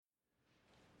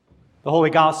The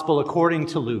Holy Gospel according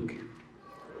to Luke.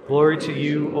 Glory to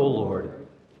you, O Lord.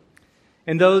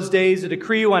 In those days, a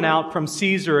decree went out from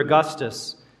Caesar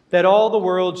Augustus that all the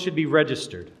world should be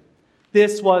registered.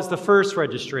 This was the first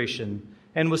registration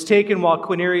and was taken while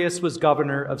Quirinius was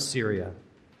governor of Syria.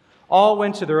 All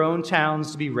went to their own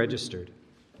towns to be registered.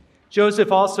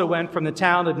 Joseph also went from the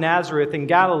town of Nazareth in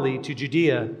Galilee to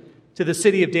Judea, to the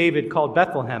city of David called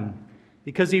Bethlehem,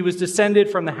 because he was descended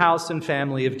from the house and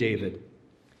family of David.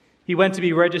 He went to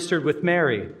be registered with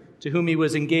Mary, to whom he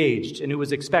was engaged and who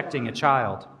was expecting a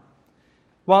child.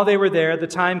 While they were there, the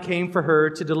time came for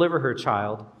her to deliver her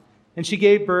child, and she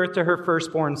gave birth to her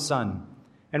firstborn son,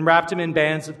 and wrapped him in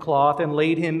bands of cloth and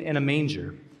laid him in a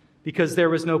manger, because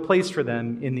there was no place for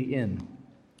them in the inn.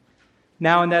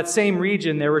 Now in that same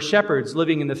region there were shepherds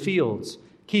living in the fields,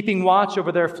 keeping watch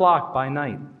over their flock by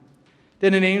night.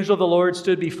 Then an angel of the Lord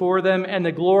stood before them, and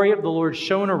the glory of the Lord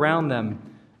shone around them,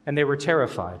 and they were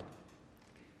terrified.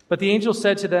 But the angel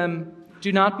said to them,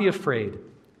 "Do not be afraid,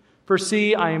 for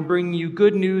see, I am bringing you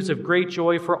good news of great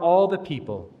joy for all the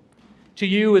people. To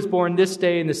you is born this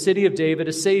day in the city of David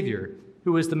a Savior,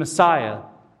 who is the Messiah,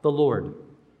 the Lord.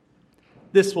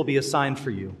 This will be a sign for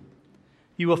you.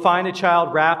 You will find a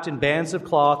child wrapped in bands of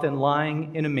cloth and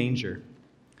lying in a manger."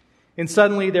 And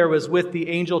suddenly there was with the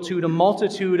angel too a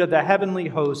multitude of the heavenly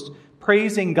host,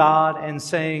 praising God and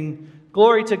saying,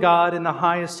 "Glory to God in the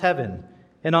highest heaven,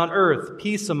 and on earth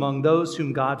peace among those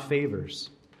whom God favors."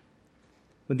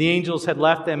 When the angels had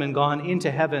left them and gone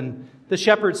into heaven, the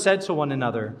shepherds said to one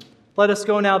another, "Let us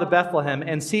go now to Bethlehem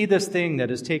and see this thing that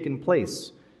has taken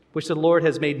place, which the Lord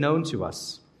has made known to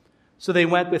us." So they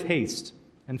went with haste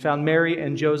and found Mary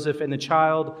and Joseph and the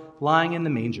child lying in the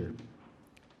manger.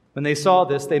 When they saw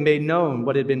this, they made known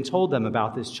what had been told them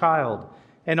about this child,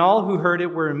 and all who heard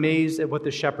it were amazed at what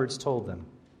the shepherds told them.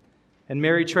 And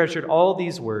Mary treasured all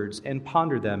these words and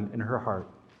pondered them in her heart.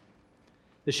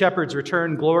 The shepherds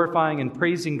returned, glorifying and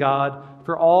praising God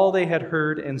for all they had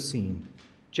heard and seen,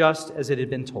 just as it had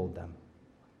been told them.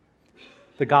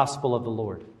 The Gospel of the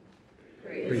Lord.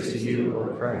 Praise to you, O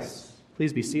Christ.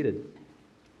 Please be seated.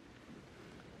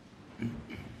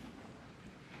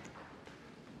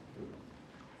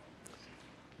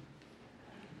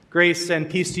 Grace and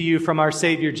peace to you from our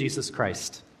Savior, Jesus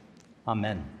Christ.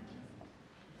 Amen.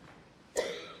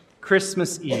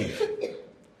 Christmas Eve.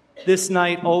 This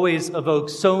night always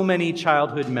evokes so many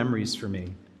childhood memories for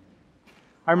me.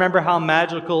 I remember how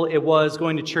magical it was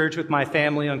going to church with my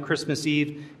family on Christmas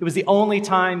Eve. It was the only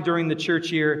time during the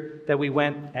church year that we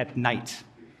went at night.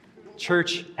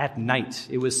 Church at night.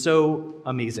 It was so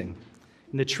amazing.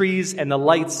 And the trees and the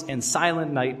lights and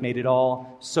silent night made it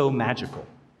all so magical.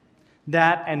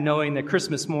 That and knowing that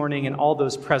Christmas morning and all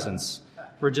those presents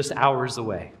were just hours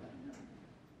away.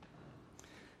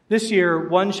 This year,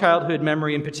 one childhood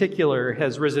memory in particular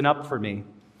has risen up for me.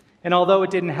 And although it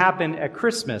didn't happen at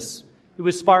Christmas, it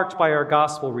was sparked by our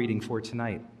gospel reading for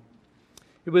tonight.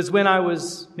 It was when I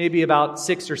was maybe about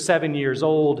 6 or 7 years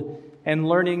old and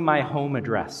learning my home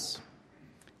address.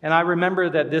 And I remember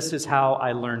that this is how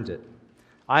I learned it.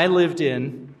 I lived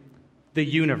in the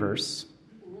universe,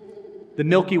 the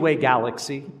Milky Way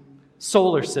galaxy,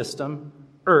 solar system,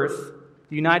 Earth,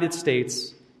 the United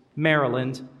States,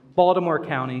 Maryland, Baltimore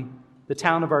County, the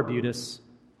town of Arbutus,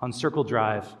 on Circle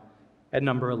Drive at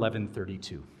number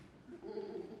 1132.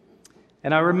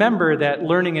 And I remember that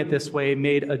learning it this way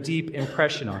made a deep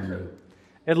impression on me.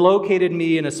 It located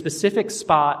me in a specific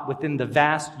spot within the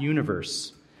vast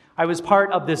universe. I was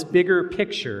part of this bigger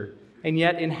picture and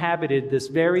yet inhabited this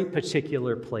very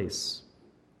particular place.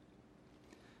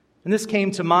 And this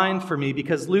came to mind for me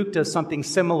because Luke does something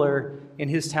similar in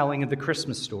his telling of the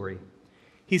Christmas story.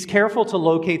 He's careful to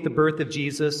locate the birth of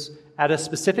Jesus at a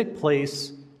specific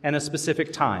place and a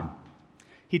specific time.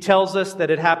 He tells us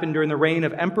that it happened during the reign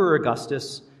of Emperor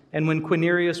Augustus and when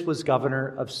Quirinius was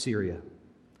governor of Syria.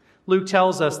 Luke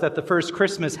tells us that the first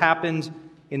Christmas happened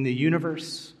in the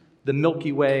universe, the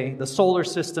Milky Way, the solar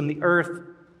system, the earth,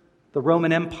 the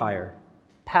Roman Empire,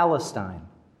 Palestine,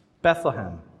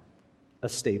 Bethlehem, a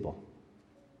stable.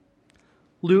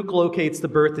 Luke locates the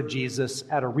birth of Jesus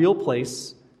at a real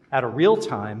place, at a real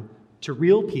time, to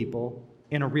real people,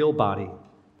 in a real body.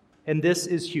 And this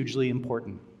is hugely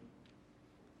important.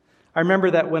 I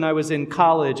remember that when I was in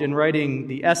college and writing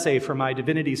the essay for my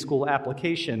divinity school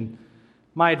application,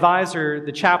 my advisor,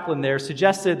 the chaplain there,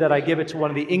 suggested that I give it to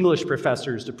one of the English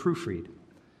professors to proofread.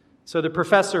 So the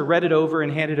professor read it over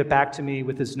and handed it back to me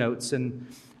with his notes. And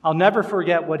I'll never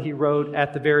forget what he wrote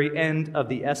at the very end of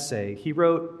the essay. He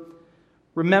wrote,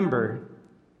 "Remember,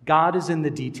 God is in the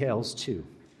details too.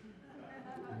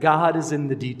 God is in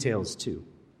the details too."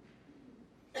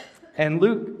 And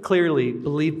Luke clearly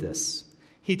believed this.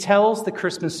 He tells the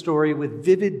Christmas story with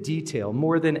vivid detail,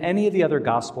 more than any of the other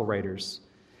gospel writers.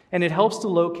 And it helps to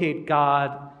locate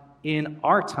God in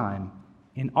our time,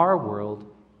 in our world,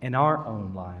 in our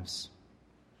own lives.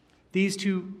 These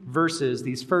two verses,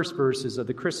 these first verses of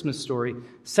the Christmas story,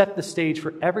 set the stage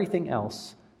for everything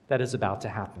else that is about to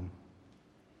happen.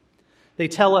 They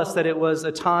tell us that it was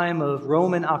a time of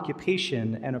Roman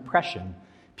occupation and oppression.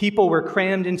 People were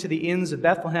crammed into the inns of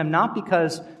Bethlehem not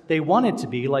because they wanted to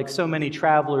be, like so many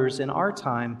travelers in our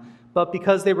time, but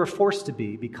because they were forced to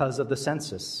be because of the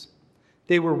census.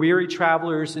 They were weary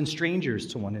travelers and strangers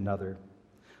to one another.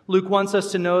 Luke wants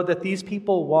us to know that these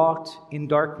people walked in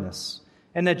darkness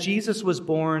and that Jesus was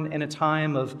born in a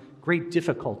time of great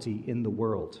difficulty in the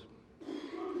world.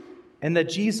 And that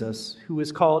Jesus, who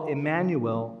is called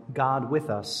Emmanuel, God with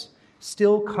us,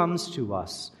 still comes to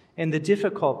us in the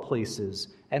difficult places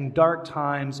and dark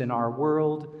times in our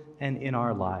world and in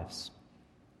our lives.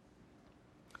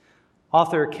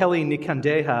 Author Kelly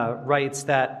Nikandeha writes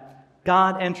that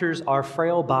God enters our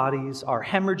frail bodies, our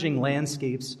hemorrhaging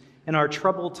landscapes, and our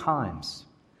troubled times.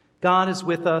 God is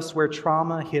with us where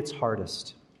trauma hits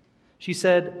hardest. She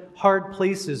said, hard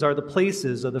places are the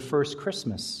places of the first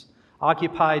Christmas.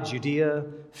 Occupied Judea,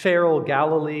 feral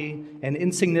Galilee, an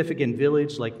insignificant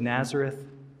village like Nazareth.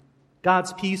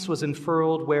 God's peace was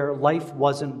unfurled where life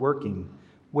wasn't working,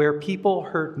 where people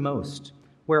hurt most,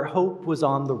 where hope was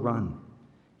on the run.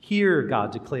 Here,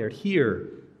 God declared, here,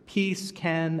 peace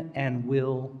can and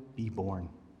will be born.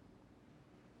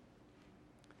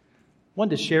 I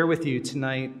wanted to share with you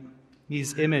tonight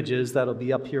these images that'll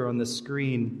be up here on the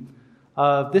screen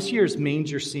of this year's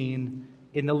manger scene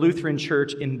in the Lutheran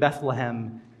Church in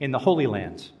Bethlehem in the Holy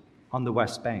Land on the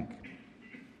West Bank.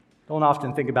 Don't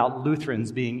often think about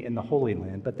Lutherans being in the Holy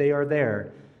Land, but they are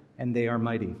there and they are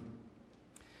mighty.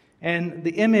 And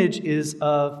the image is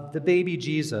of the baby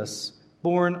Jesus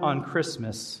born on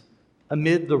Christmas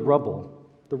amid the rubble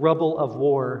of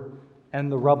war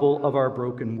and the rubble of our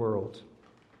broken world.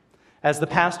 As the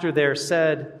pastor there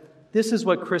said, this is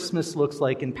what Christmas looks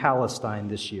like in Palestine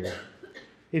this year.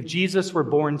 If Jesus were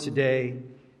born today,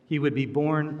 he would be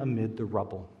born amid the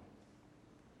rubble.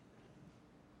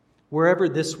 Wherever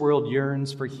this world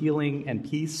yearns for healing and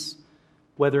peace,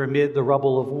 whether amid the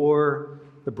rubble of war,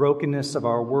 the brokenness of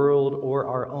our world, or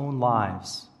our own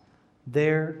lives,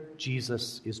 there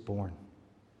Jesus is born.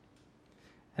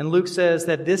 And Luke says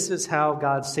that this is how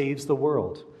God saves the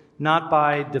world, not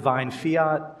by divine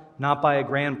fiat, not by a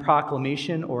grand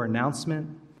proclamation or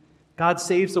announcement. God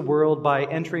saves the world by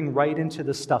entering right into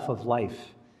the stuff of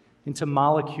life, into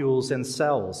molecules and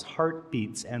cells,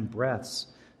 heartbeats and breaths,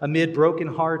 amid broken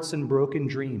hearts and broken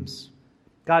dreams.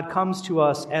 God comes to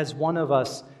us as one of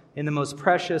us in the most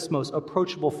precious, most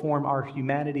approachable form our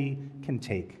humanity can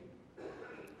take,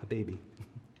 a baby.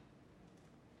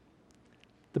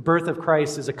 The birth of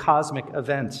Christ is a cosmic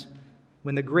event.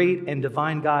 When the great and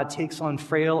divine God takes on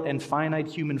frail and finite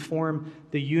human form,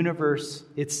 the universe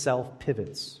itself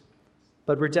pivots.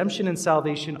 But redemption and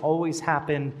salvation always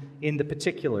happen in the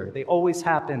particular. They always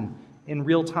happen in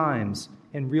real times,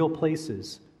 in real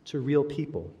places, to real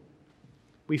people.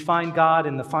 We find God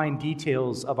in the fine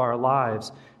details of our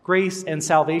lives. Grace and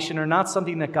salvation are not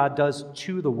something that God does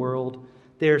to the world.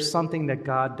 They are something that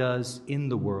God does in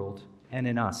the world and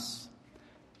in us.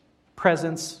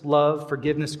 Presence, love,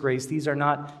 forgiveness, grace, these are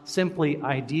not simply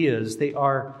ideas. They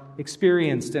are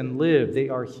experienced and lived. They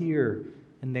are here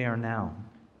and they are now.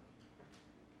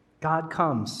 God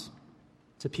comes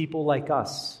to people like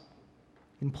us,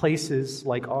 in places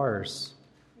like ours,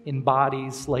 in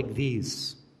bodies like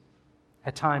these,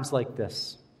 at times like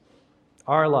this.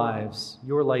 Our lives,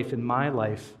 your life and my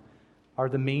life, are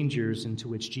the mangers into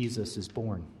which Jesus is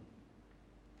born.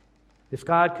 If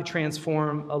God could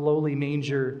transform a lowly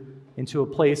manger into a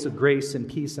place of grace and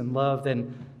peace and love,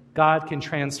 then God can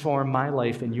transform my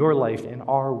life and your life and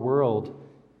our world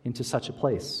into such a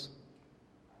place.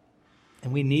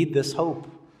 And we need this hope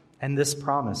and this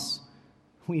promise.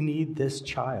 We need this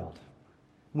child.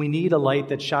 We need a light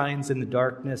that shines in the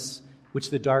darkness, which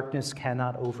the darkness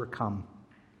cannot overcome.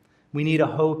 We need a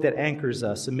hope that anchors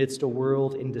us amidst a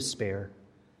world in despair.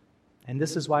 And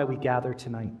this is why we gather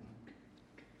tonight.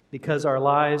 Because our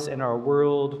lives and our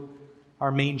world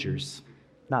are mangers,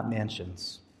 not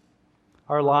mansions.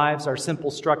 Our lives are simple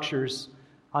structures,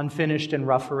 unfinished and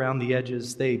rough around the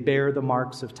edges. They bear the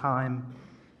marks of time.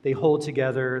 They hold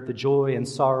together the joy and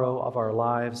sorrow of our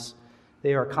lives.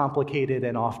 They are complicated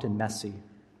and often messy.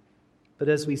 But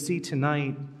as we see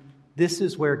tonight, this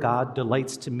is where God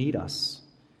delights to meet us.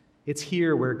 It's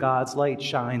here where God's light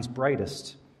shines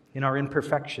brightest, in our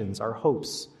imperfections, our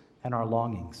hopes, and our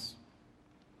longings.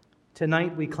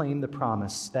 Tonight we claim the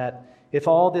promise that if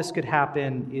all this could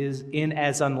happen is in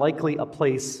as unlikely a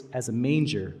place as a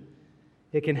manger,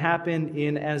 it can happen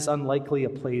in as unlikely a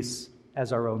place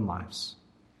as our own lives.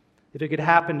 If it could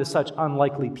happen to such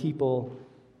unlikely people,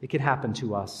 it could happen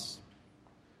to us.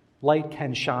 Light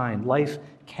can shine, life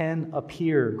can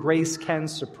appear, grace can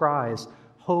surprise,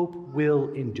 hope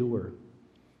will endure,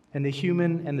 and the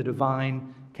human and the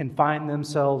divine can find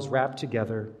themselves wrapped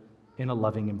together in a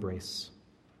loving embrace.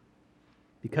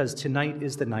 Because tonight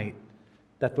is the night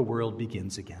that the world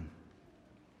begins again.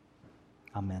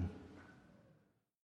 Amen.